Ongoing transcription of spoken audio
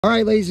All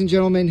right, ladies and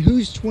gentlemen,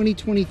 whose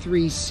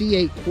 2023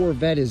 C8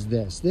 Corvette is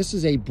this? This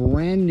is a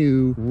brand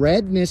new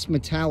red mist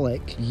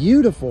metallic,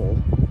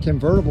 beautiful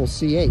convertible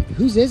C8.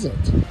 Whose is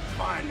it?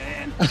 Mine,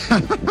 man.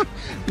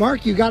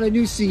 Mark, you got a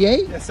new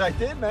C8? Yes, I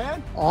did,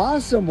 man.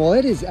 Awesome. Well,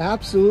 it is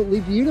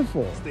absolutely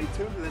beautiful. Stay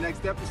tuned for the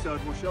next episode.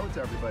 We'll show it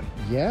to everybody.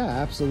 Yeah,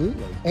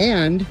 absolutely.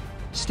 And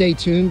stay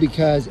tuned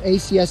because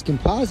ACS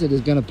Composite is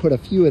going to put a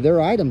few of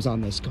their items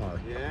on this car.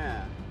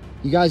 Yeah.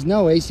 You guys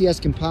know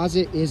ACS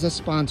Composite is a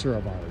sponsor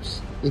of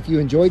ours. If you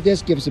enjoyed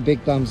this, give us a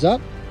big thumbs up,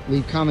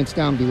 leave comments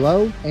down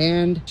below,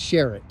 and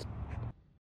share it.